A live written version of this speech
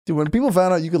Dude, when people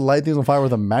found out you could light things on fire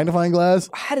with a magnifying glass,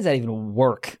 How does that even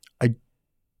work?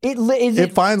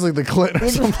 it finds like the clit or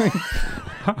something.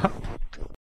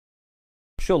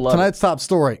 She'll love Tonight's top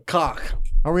story: cock.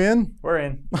 Are we in? We're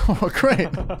in. Oh, great.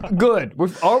 it. Good.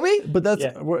 Are we? But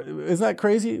isn't that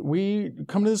crazy? We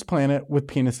come to this planet with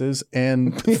penises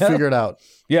and figure it out.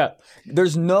 Yeah.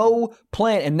 There's no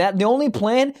plan. And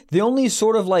the only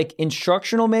sort of like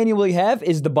instructional manual you have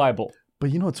is the Bible.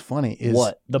 But you know what's funny is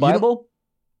What? The Bible?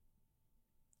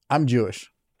 I'm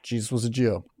Jewish. Jesus was a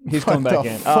Jew. He's coming back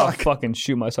in. I'll fucking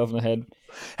shoot myself in the head.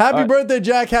 Happy birthday,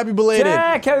 Jack. Happy belated.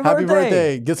 Jack, happy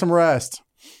birthday. Get some rest.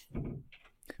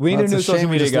 We need a new social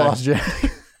media guy. Lost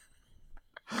Jack.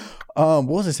 What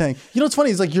was I saying? You know what's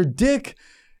funny? It's like your dick,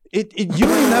 you don't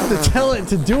even have to tell it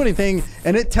to do anything,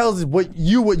 and it tells what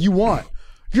you want.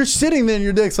 You're sitting there and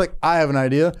your dick's like, I have an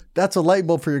idea. That's a light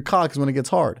bulb for your cock is when it gets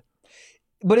hard.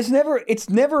 But it's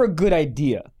never a good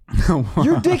idea.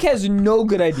 Your dick has no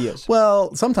good ideas.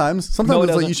 Well, sometimes it's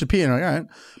like you should pee and you're like, all right.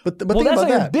 But think that's about not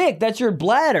that. your dick. That's your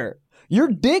bladder. Your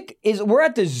dick we're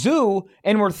at the zoo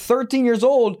and we're 13 years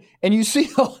old and you see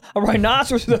a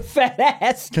rhinoceros with a fat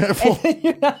ass. Careful.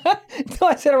 No,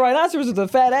 I said a rhinoceros with a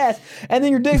fat ass. And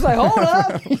then your dick's like, hold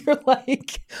up. You're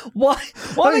like, why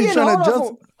are you trying to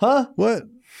adjust? Huh? What?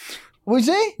 What you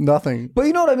say? Nothing. But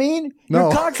you know what I mean? No.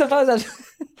 Your cock sometimes has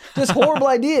just horrible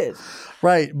ideas.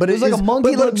 Right, but it's like a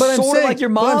monkey looks sort of like your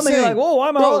mom, and you're like, whoa, why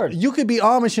am I hard? You could be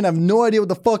Amish and have no idea what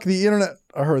the fuck the internet.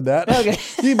 I heard that. Okay.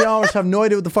 You could be Amish, have no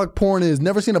idea what the fuck porn is.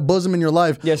 Never seen a bosom in your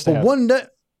life. Yes, but one day.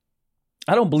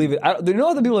 I don't believe it. You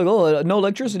know other people are like, oh, no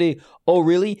electricity. Oh,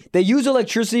 really? They use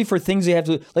electricity for things they have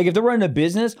to. Like if they're running a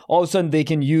business, all of a sudden they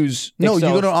can use. No, Excel.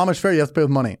 you go to an Amish fair, you have to pay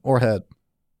with money or head.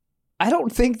 I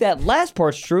don't think that last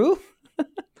part's true.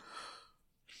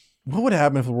 What would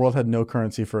happen if the world had no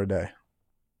currency for a day?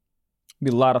 Be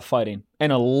a lot of fighting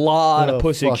and a lot of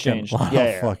pussy exchange.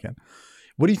 Fucking.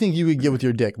 What do you think you would get with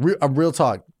your dick? Real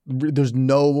talk. There's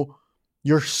no.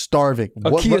 You're starving.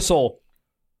 Kia Soul.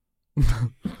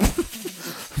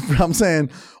 I'm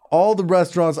saying all the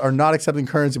restaurants are not accepting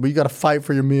currency, but you got to fight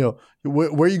for your meal.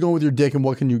 Where are you going with your dick, and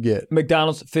what can you get?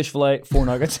 McDonald's fish fillet, 4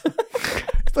 nuggets.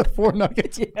 The 4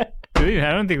 nuggets. Yeah.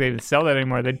 I don't think they sell that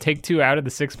anymore. They'd take 2 out of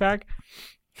the 6-pack.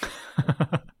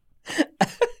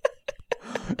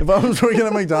 If I was working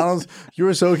at McDonald's, you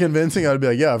were so convincing, I'd be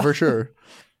like, yeah, for sure.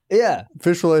 Yeah.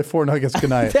 Fish fillet, 4 nuggets, good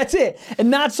night. That's it.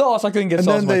 And not sauce. I couldn't get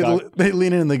sauce. And then they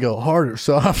lean in and they go, hard or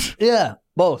soft? Yeah,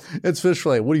 both. It's fish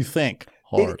fillet. What do you think?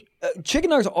 Hard. Chicken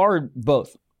nuggets are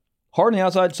both. Hard on the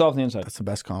outside, soft on the inside. That's the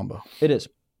best combo. It is.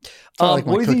 Like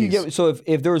what do you think you get? So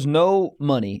if there was no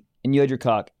money and you had your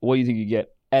cock, what do you think you get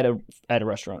at a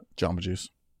restaurant? Jamba Juice.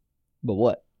 But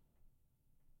what?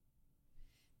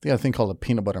 They got a thing called a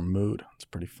peanut butter mood. It's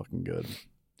pretty fucking good.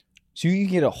 So you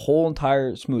can get a whole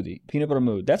entire smoothie, peanut butter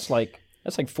mood. That's like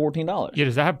 $14. Yeah,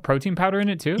 does that have protein powder in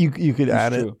it too? You could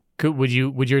add it. Would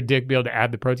your dick be able to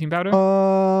add the protein powder?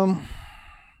 No,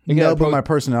 but my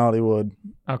personality would.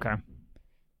 Okay.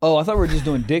 Oh, I thought we were just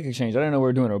doing dick exchange. I didn't know we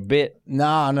were doing a bit. No.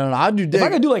 I'd do dick. If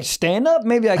I could do like stand up,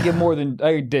 maybe I'd get more than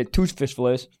I did 2 fish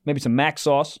fillets, maybe some mac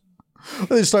sauce.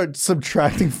 They start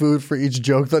subtracting food for each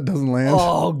joke that doesn't land.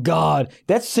 Oh God,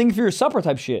 that's sing for your supper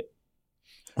type shit.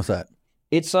 What's that?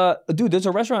 It's dude. There's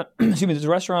a restaurant. Excuse me. There's a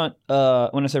restaurant.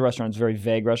 When I say restaurant, it's a very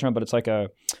vague restaurant, but it's like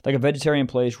a vegetarian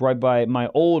place right by my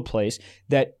old place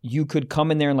that you could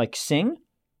come in there and like sing,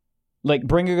 like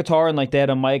bring a guitar and like they had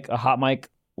a hot mic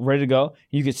ready to go.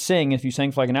 You could sing. If you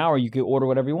sang for like an hour, you could order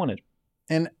whatever you wanted.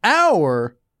 An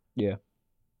hour? Yeah,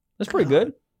 that's pretty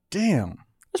good. Damn.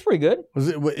 That's pretty good. Was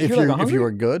it if you were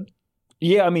good?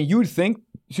 Yeah, I mean, you would think.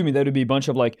 Excuse me, that would be a bunch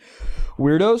of like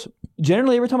weirdos.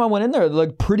 Generally, every time I went in there, they're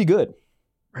like pretty good.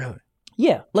 Really?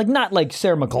 Yeah, like not like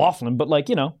Sarah McLachlan, but like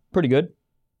pretty good.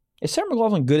 Is Sarah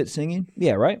McLachlan good at singing?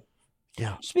 Yeah, right.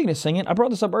 Yeah. Speaking of singing, I brought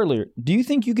this up earlier. Do you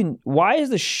think you can? Why is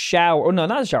the shower? Or no,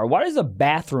 not the shower. Why does the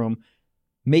bathroom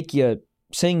make you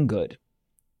sing good?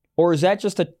 Or is that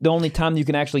just the only time you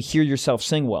can actually hear yourself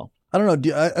sing well? I don't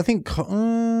know. I think.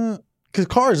 Because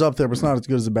car is up there, but it's not as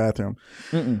good as the bathroom.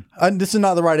 This is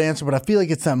not the right answer, but I feel like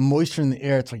it's that moisture in the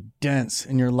air. It's like dense,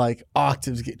 and your like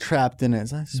octaves get trapped in it.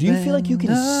 Do you feel like you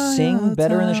can sing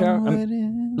better in the shower?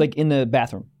 Like in the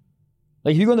bathroom?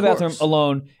 Like if you go in the bathroom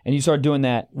alone and you start doing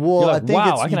that, well, you're like, I think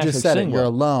wow, I can you actually just said sing it. You're well.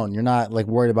 alone. You're not like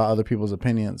worried about other people's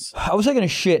opinions. I was taking a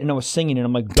shit and I was singing and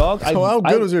I'm like, dog. So how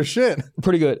good was your shit?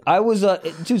 Pretty good. I was,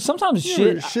 dude. Sometimes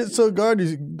shit so good.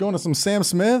 You going to some Sam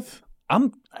Smith?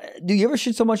 Do you ever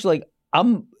shit so much like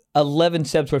I'm 11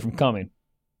 steps away from coming?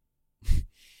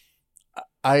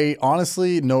 I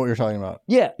honestly know what you're talking about.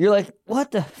 Yeah, you're like,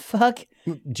 what the fuck?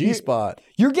 G-spot.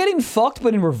 You're getting fucked,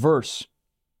 but in reverse.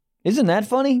 Isn't that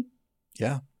funny?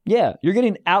 Yeah. Yeah, you're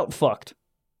getting out fucked.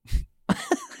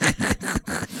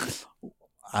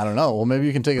 I don't know. Well, maybe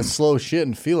you can take a slow shit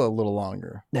and feel it a little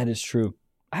longer. That is true.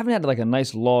 I haven't had like a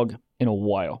nice log in a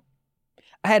while.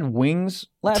 I had wings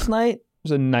last night. It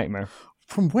was a nightmare.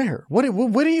 From where? What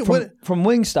do you? From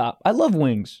Wingstop. I love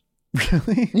wings.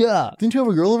 Really? Yeah. Didn't you have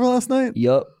a girl over last night?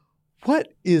 Yup.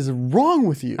 What is wrong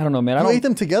with you? I don't know, man. You ate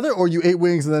them together, or you ate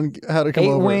wings and then had to come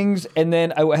over? Ate wings, and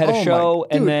then I had a show,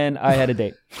 and then I had a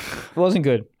date. It wasn't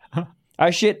good. I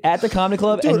shit at the comedy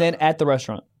club and then at the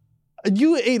restaurant.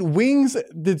 You ate wings,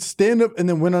 did stand up, and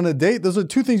then went on a date? Those are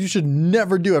two things you should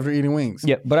never do after eating wings.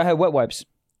 Yeah, but I had wet wipes.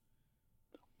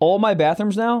 All my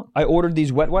bathrooms now, I ordered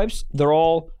these wet wipes. They're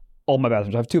all my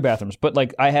bathrooms. I have 2 bathrooms. But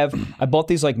like I bought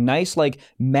these like nice like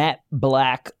matte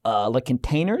black like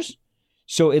containers.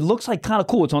 So it looks like kind of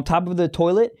cool. It's on top of the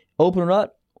toilet. Open it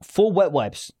up, full wet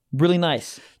wipes. Really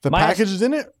nice. The package is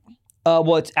in it?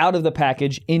 Well, it's out of the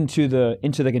package into the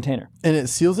container. And it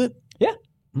seals it? Yeah.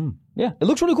 Yeah. It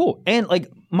looks really cool. And like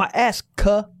my ass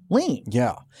clean.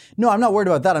 Yeah. No, I'm not worried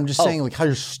about that. I'm just saying like how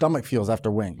your stomach feels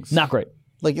after wings. Not great.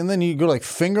 Like, and then you go like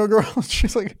finger girl.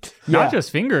 She's like, not just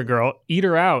finger girl, eat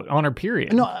her out on her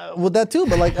period. No, well that too.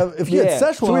 But like, if you had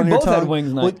Szechuan so we on your both tongue, had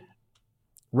wings night.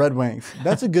 Red wings.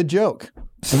 That's a good joke.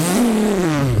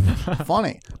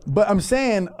 Funny. But I'm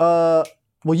saying, well,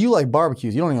 you like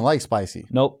barbecues. You don't even like spicy.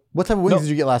 Nope. What type of wings did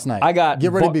you get last night? I got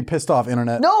Get ready to be pissed off,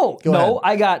 internet. No, Go ahead.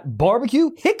 I got barbecue,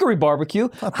 hickory barbecue.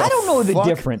 I don't know the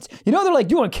difference. You know, they're like,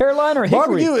 do you want Carolina or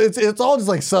hickory? Barbecue, it's all just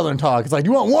like Southern talk. It's like,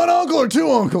 you want one uncle or 2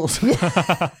 uncles?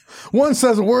 One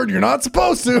says a word you're not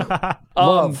supposed to.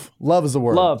 Love is a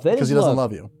word. Love. That is because he doesn't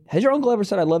love. love you. Has your uncle ever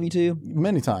said I love you to you?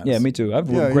 Many times. Yeah, me too. I've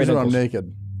great usually uncles. I'm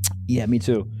naked. Yeah, me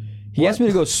too. He asked me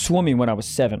to go swimming when I was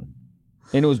 7.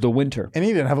 And it was the winter. And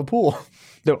he didn't have a pool.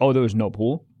 There was no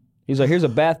pool. He's like, here's a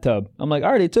bathtub. I'm like, I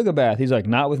already took a bath. He's like,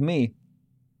 not with me.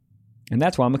 And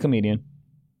that's why I'm a comedian.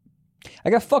 I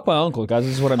got fucked by my uncle, guys.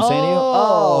 This is what I'm saying to you.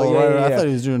 Oh, yeah. I thought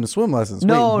he was doing the swim lessons.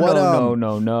 No, Wait,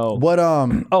 no. What,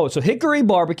 Oh, so hickory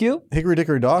barbecue. Hickory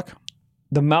Dickory Dock?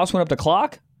 The mouse went up the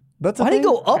clock. That's a Why did thing? he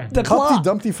go up the clock? Humpty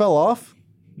Dumpty fell off?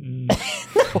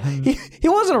 He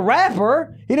wasn't a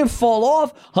rapper. He didn't fall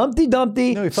off. Humpty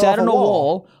Dumpty No, he fell sat off on a a wall.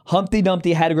 wall. Humpty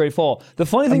Dumpty had a great fall. The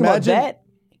funny thing about that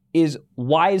is,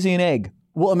 why is he an egg?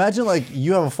 Well, imagine like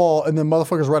you have a fall and then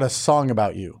motherfuckers write a song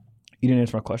about you. You didn't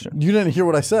answer my question. You didn't hear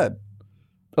what I said.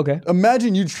 Okay.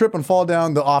 Imagine you trip and fall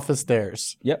down the office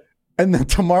stairs. Yep. And then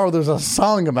tomorrow there's a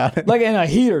song about it. Like in a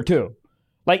heater too.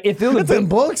 Like if it was It's in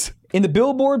books? in the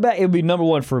Billboard back, it would be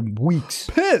 #1 for weeks.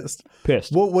 Pissed.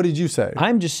 What did you say?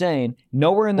 I'm just saying,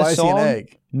 nowhere in the Why song, is he an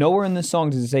egg? nowhere in the song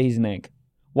does it say he's an egg.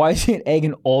 Why is he an egg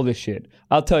in all this shit?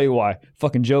 I'll tell you why.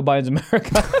 Fucking Joe Biden's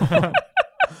America.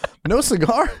 No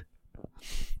cigar?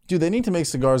 Dude, they need to make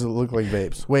cigars that look like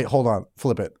vapes. Wait, hold on.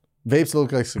 Flip it. Vapes that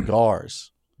look like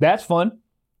cigars. That's fun.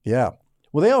 Yeah.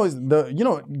 Well, they always,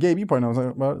 Gabe, you probably know what I'm talking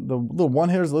about. The little one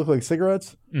hitters that look like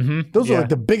cigarettes. Mm-hmm. Those are like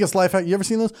the biggest life hack. You ever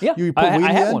seen those? Yeah. You put I weed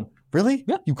in have the end? one. Really?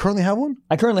 Yeah. You currently have one?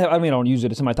 I currently have, I don't use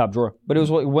it. It's in my top drawer. But it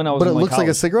was when I was But in it looks like a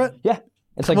college. cigarette? Yeah.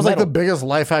 It's It like was like metal. the biggest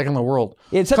life hack in the world.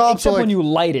 Except Cops are when like- you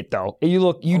light it, though.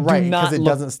 You Right, do not because it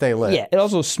look, doesn't stay lit. Yeah, it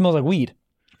also smells like weed.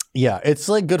 Yeah, it's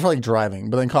like good for like driving,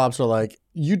 but then cops are like,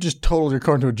 you just totaled your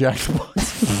car into a jackpot.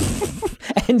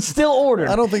 And still ordered.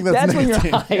 I don't think that's when you're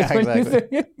nicotine. high. Yeah, When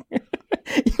exactly.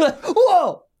 you're like,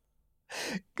 whoa!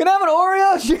 Can I have an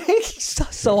Oreo shake?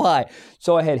 So high.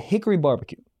 So I had hickory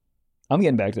barbecue. I'm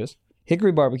getting back to this.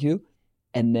 Hickory barbecue.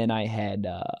 And then I had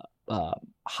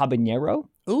habanero.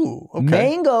 Ooh, okay.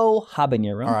 Mango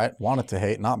habanero. All right, want it to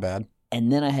hate, not bad.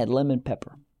 And then I had lemon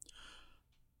pepper.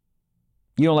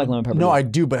 You don't like lemon pepper? No, do you? I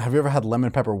do, but have you ever had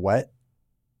lemon pepper wet?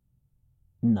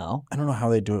 No. I don't know how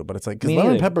they do it, but it's like, because Me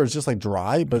lemon neither. pepper is just like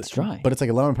dry, but It's dry. But it's like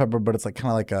a lemon pepper, but it's like kind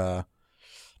of like a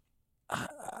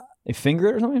A finger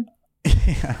it or something?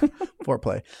 yeah,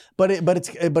 foreplay. But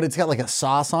it's got like a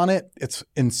sauce on it. It's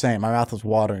insane. My mouth is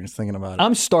watering just thinking about it.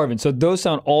 I'm starving. So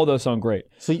all those sound great.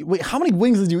 So wait, how many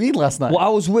wings did you eat last night? Well, I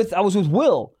was with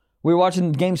Will. We were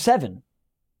watching Game 7.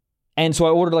 And so I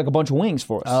ordered like a bunch of wings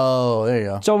for us. Oh, there you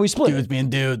go. So we split. Dudes being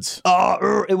dudes.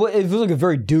 It was like a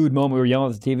very dude moment. We were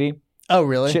yelling at the TV. Oh,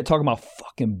 really? Shit, talking about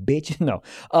fucking bitch. No.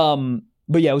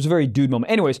 But yeah, it was a very dude moment.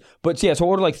 Anyways, so I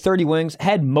ordered like 30 wings,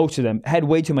 had most of them, had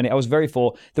way too many. I was very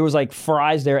full. There was like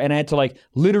fries there, and I had to like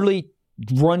literally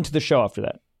run to the show after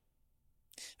that.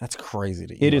 That's crazy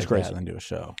to eat. It is like crazy. that and do a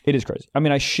show. It is crazy. I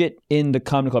mean, I shit in the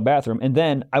comedy club bathroom, and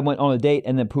then I went on a date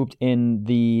and then pooped in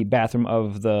the bathroom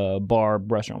of the bar,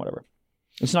 restaurant, whatever.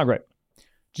 It's not great.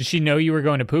 Did she know you were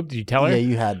going to poop? Did you tell her? Yeah,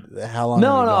 you had how long?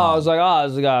 No, were you no. gone? I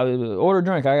was like, order a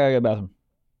drink. I gotta get a bathroom.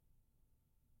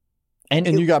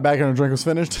 And you got back and her drink was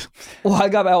finished? well, I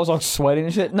was all sweating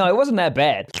and shit. No, it wasn't that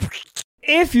bad.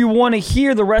 If you want to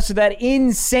hear the rest of that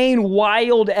insane,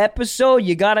 wild episode,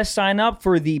 you got to sign up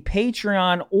for the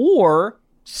Patreon or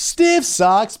Stiff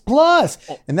Socks Plus.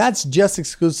 And that's just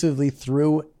exclusively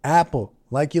through Apple.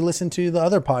 Like you listen to the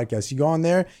other podcasts. You go on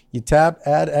there, you tap,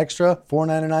 add extra,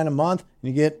 $4.99 a month, and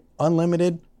you get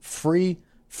unlimited, free,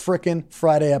 frickin'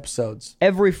 Friday episodes.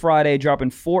 Every Friday, dropping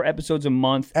 4 episodes a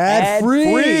month.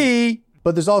 Ad-free.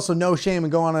 But there's also no shame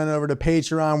in going on over to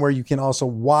Patreon, where you can also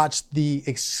watch the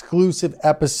exclusive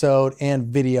episode and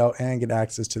video and get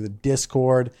access to the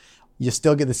Discord. You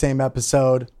still get the same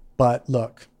episode, but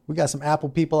look, we got some Apple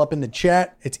people up in the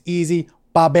chat. It's easy.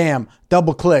 Ba-bam.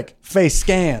 Double click. Face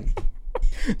scan.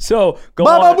 So go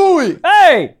Baba on. booey.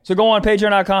 Hey! So go on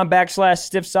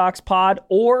patreon.com/Stiff Socks Pod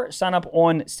or sign up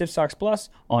on Stiff Socks Plus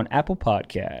on Apple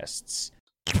Podcasts.